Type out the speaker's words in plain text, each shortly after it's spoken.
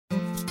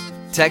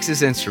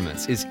Texas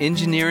Instruments is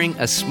engineering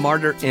a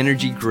smarter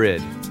energy grid,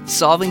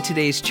 solving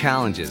today's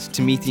challenges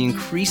to meet the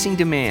increasing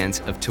demands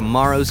of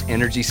tomorrow's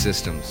energy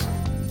systems.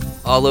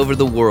 All over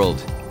the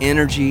world,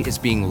 energy is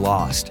being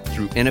lost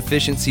through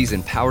inefficiencies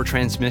in power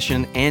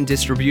transmission and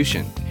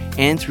distribution,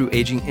 and through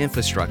aging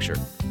infrastructure.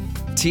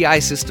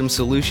 TI System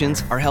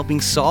Solutions are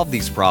helping solve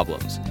these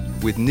problems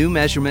with new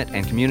measurement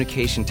and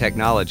communication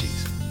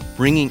technologies,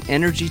 bringing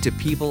energy to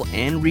people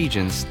and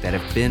regions that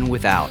have been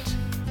without.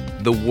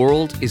 The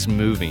world is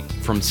moving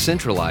from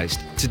centralized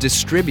to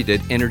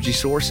distributed energy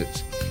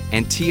sources,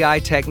 and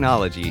TI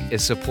technology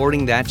is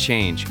supporting that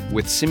change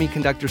with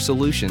semiconductor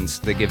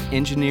solutions that give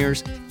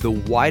engineers the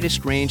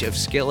widest range of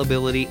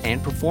scalability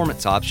and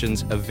performance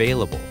options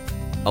available,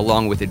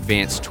 along with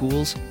advanced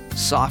tools,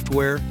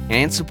 software,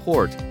 and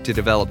support to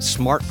develop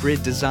smart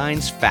grid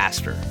designs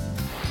faster.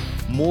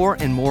 More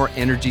and more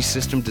energy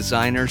system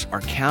designers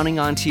are counting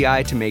on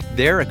TI to make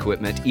their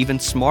equipment even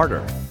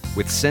smarter,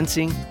 with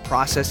sensing,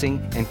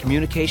 processing, and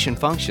communication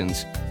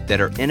functions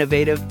that are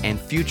innovative and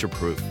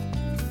future-proof.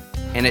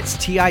 And it's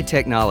TI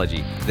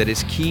technology that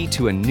is key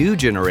to a new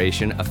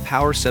generation of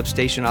power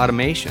substation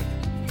automation,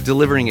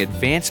 delivering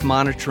advanced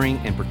monitoring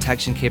and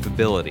protection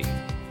capability.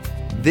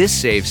 This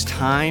saves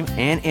time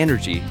and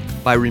energy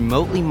by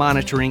remotely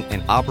monitoring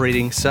and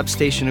operating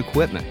substation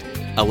equipment,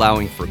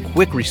 allowing for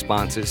quick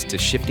responses to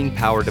shifting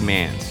power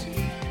demands.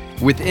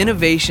 With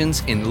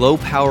innovations in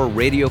low-power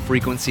radio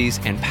frequencies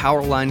and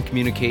power line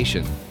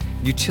communication,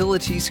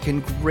 utilities can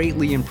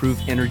greatly improve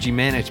energy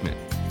management,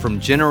 from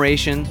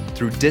generation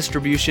through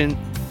distribution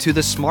to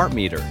the smart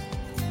meter,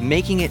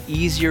 making it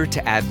easier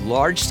to add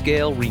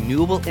large-scale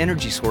renewable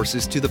energy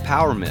sources to the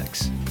power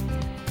mix.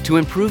 To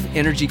improve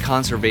energy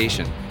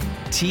conservation,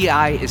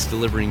 TI is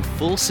delivering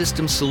full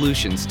system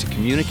solutions to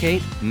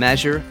communicate,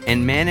 measure,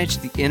 and manage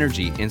the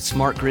energy in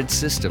smart grid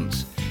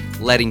systems,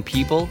 letting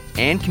people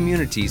and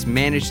communities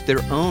manage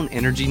their own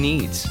energy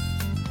needs.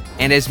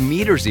 And as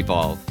meters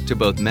evolve to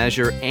both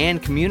measure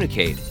and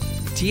communicate,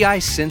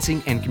 TI's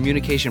sensing and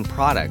communication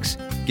products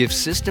give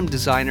system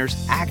designers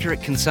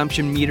accurate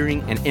consumption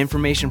metering and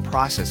information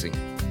processing,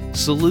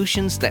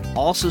 solutions that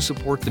also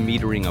support the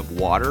metering of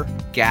water,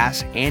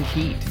 gas, and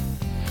heat.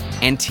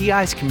 And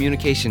TI's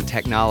communication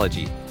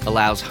technology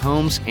allows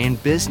homes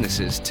and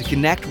businesses to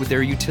connect with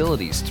their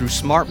utilities through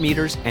smart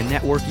meters and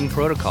networking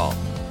protocol,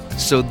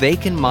 so they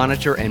can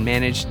monitor and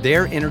manage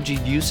their energy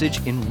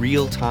usage in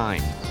real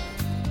time.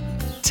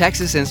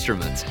 Texas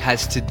Instruments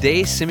has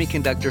today's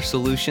semiconductor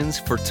solutions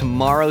for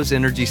tomorrow's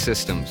energy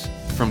systems,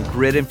 from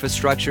grid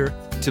infrastructure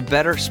to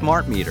better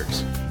smart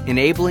meters,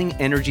 enabling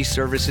energy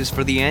services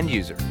for the end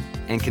user,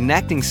 and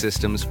connecting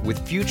systems with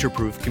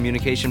future-proof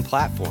communication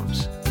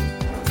platforms.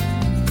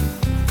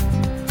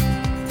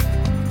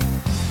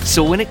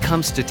 So when it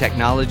comes to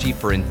technology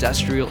for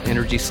industrial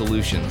energy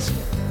solutions,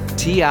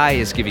 TI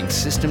is giving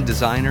system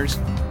designers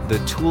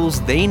the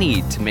tools they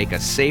need to make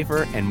us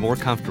safer and more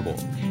comfortable,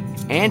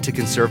 and to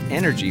conserve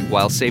energy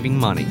while saving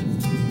money.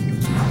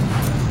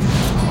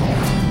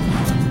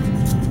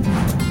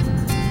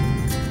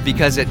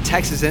 Because at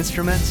Texas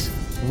Instruments,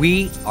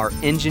 we are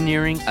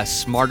engineering a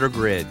smarter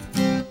grid.